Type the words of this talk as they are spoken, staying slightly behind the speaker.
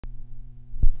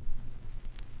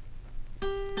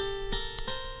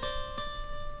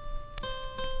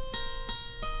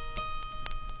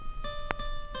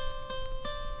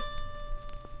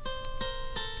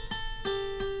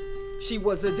She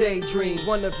was a daydream,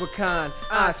 one of a kind,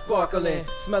 eyes sparkling,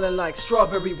 smelling like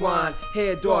strawberry wine,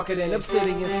 hair darker than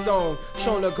obsidian stone,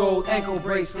 shown a gold ankle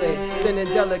bracelet, thin and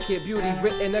delicate beauty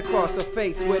written across her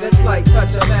face with a slight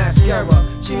touch of mascara.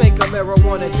 She make a mirror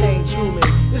wanna change human.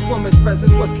 This woman's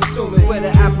presence was consuming with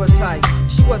an appetite.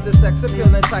 She was the sex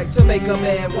appealing type to make a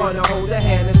man wanna hold her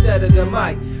hand instead of the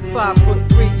mic.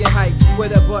 5'3" in height,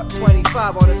 with a buck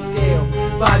 25 on the scale.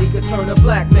 Body could turn a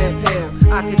black man pale.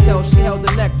 I could tell she held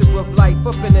the nectar of life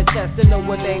up in her chest. Didn't know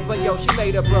her name, but yo, she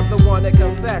made her brother wanna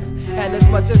confess. And as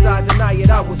much as I deny it,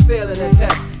 I was failing the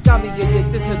test. Got me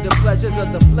addicted to the pleasures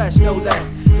of the flesh, no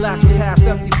less. Glass was half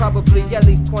empty, probably at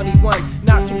least 21.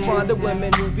 Not too fond of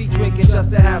women who be drinking just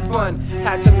to have fun.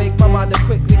 Had to make my mind up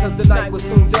quickly cause the night was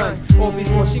soon done. Or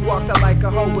before she walks out like a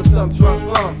hoe with some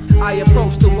drunk bum. I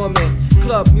approached the woman,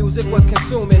 club music was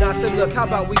consuming. I said, look, how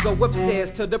about we go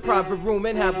upstairs to the private room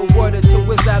and have a word or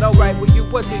two? Is that alright with you?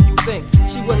 What do you think?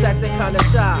 She was acting kinda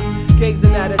shy,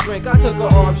 gazing at a drink. I took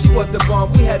her arm, she was the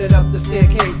bomb. We headed up the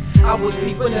staircase. I was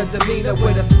peeping her demeanor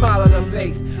with a smile on her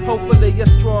face. Hopefully a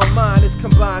strong mind is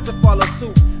combined to follow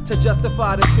suit to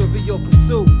justify the trivial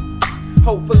pursuit.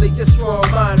 Hopefully a strong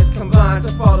mind is combined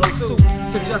to follow suit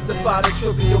to justify the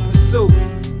trivial pursuit.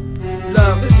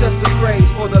 Love is just a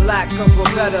phrase for the lack of a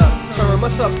better term, a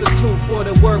substitute for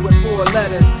the word with 4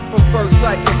 letters. From first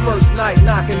sight to first night,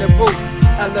 knocking the boots,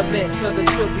 elements of the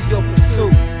trivial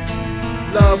pursuit.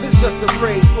 Love is just a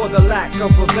phrase for the lack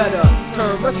of a better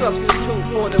term, a substitute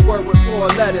for the word with 4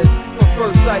 letters. From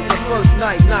first sight to first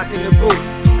night, knocking the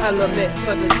boots, elements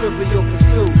of the trivial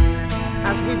pursuit.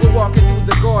 As we were walking through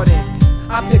the garden,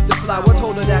 I picked a flower,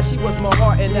 told her that she was my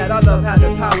heart and that our love had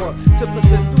the power to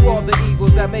persist through all the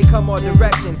evils that may come our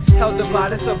direction. Held the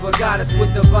bodice of a goddess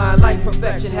with divine light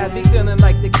perfection. Had me feeling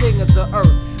like the king of the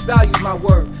earth. Valued my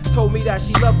worth, told me that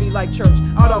she loved me like church.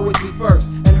 I'd always be first,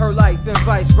 and her life and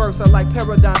vice versa, like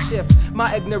paradigm shift.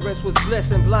 My ignorance was bliss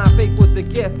and blind faith was the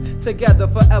gift. Together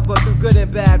forever through good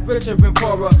and bad, richer and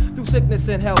poorer, through sickness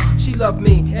and health. She loved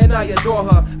me and I adore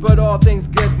her, but all things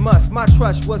good must. My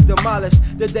trust was demolished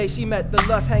the day she met the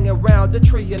lust hanging around the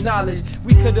tree of knowledge.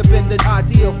 We could have been the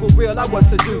ideal, for real I was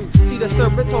seduced. See, the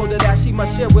serpent told her that she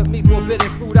must share with me forbidden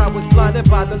fruit. I was blinded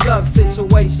by the love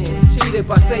situation, cheated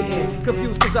by Satan,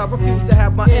 confused cause I refused to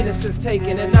have my innocence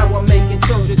taken. And now I'm making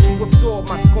children to absorb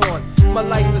my scorn. My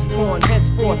life was torn,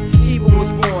 henceforth evil was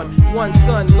born. One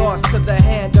son lost to the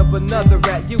hand of another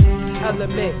at youth.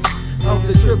 Elements of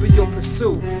the trivial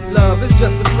pursuit. Love is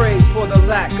just a phrase for the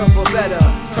lack of a better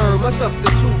term, a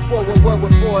substitute for a word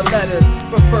with 4 letters.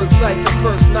 From first sight to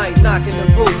first night, knocking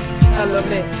the boots,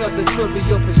 elements of the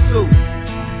trivial pursuit.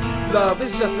 Love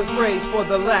is just a phrase for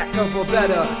the lack of a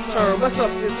better term, a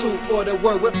substitute for the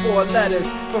word with 4 letters.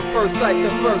 From first sight to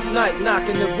first night,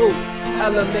 knocking the boots,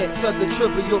 elements of the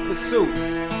trivial pursuit.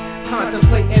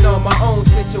 Contemplating on my own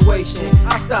situation,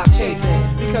 I stopped chasing,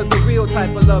 because the real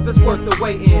type of love is worth the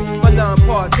waiting. My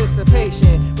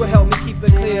non-participation will help me keep a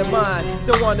clear mind.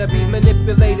 Don't wanna be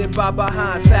manipulated by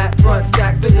behind fat front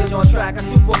stack visions on track. A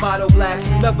supermodel black,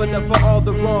 loving her for all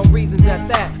the wrong reasons at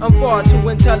that. I'm far too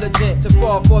intelligent to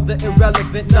fall for the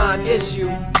irrelevant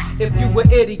non-issue. If you an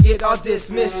idiot, I'll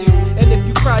dismiss you. And if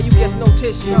you cry, you get no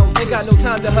tissue. Ain't got no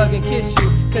time to hug and kiss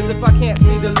you. Cause if I can't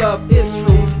see the love is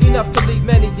true, enough to leave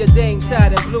many a dame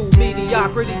sad and blue.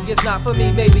 Mediocrity is not for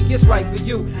me, maybe it's right for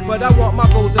you. But I want my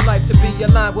goals in life to be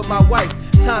aligned with my wife.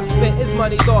 Time spent is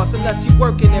money lost unless you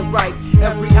working it right.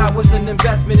 Every hour's an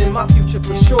investment in my future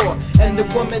for sure. And the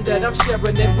woman that I'm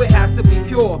sharing it with has to be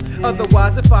pure.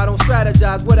 Otherwise, if I don't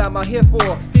strategize, what am I here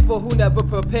for? People who never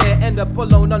prepare end up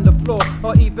alone on the floor.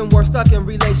 Or even worse, stuck in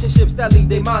relationships that leave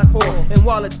their minds poor and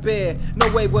wallets bare.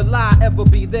 No way will I ever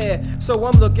be there. So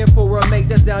I'm looking for a mate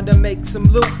that's down to make some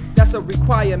loot. That's a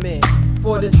requirement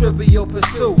for the trivial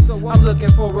pursuit. So I'm looking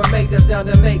for a mate that's down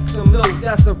to make some loot.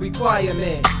 That's a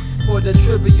requirement for the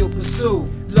trivial pursuit.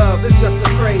 Love is just a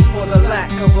phrase for the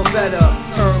lack of a better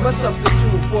term, a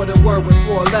substitute for the word with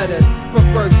 4 letters. From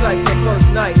first sight to first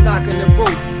night, knocking the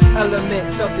boots,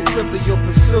 elements of the trivial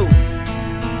pursuit.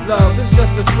 Love is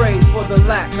just a phrase for the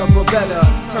lack of a better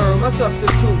term, a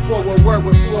substitute for a word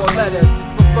with 4 letters.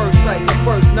 From first sight to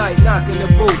first night, knocking the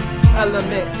boots,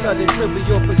 elements of the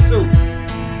trivial pursuit.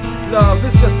 Love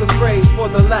is just a phrase for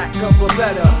the lack of a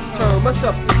better term, a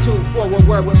substitute for a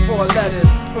word with 4 letters.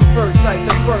 From first sight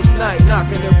to first night,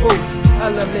 knocking the boots,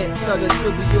 elements of the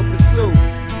trivial pursuit.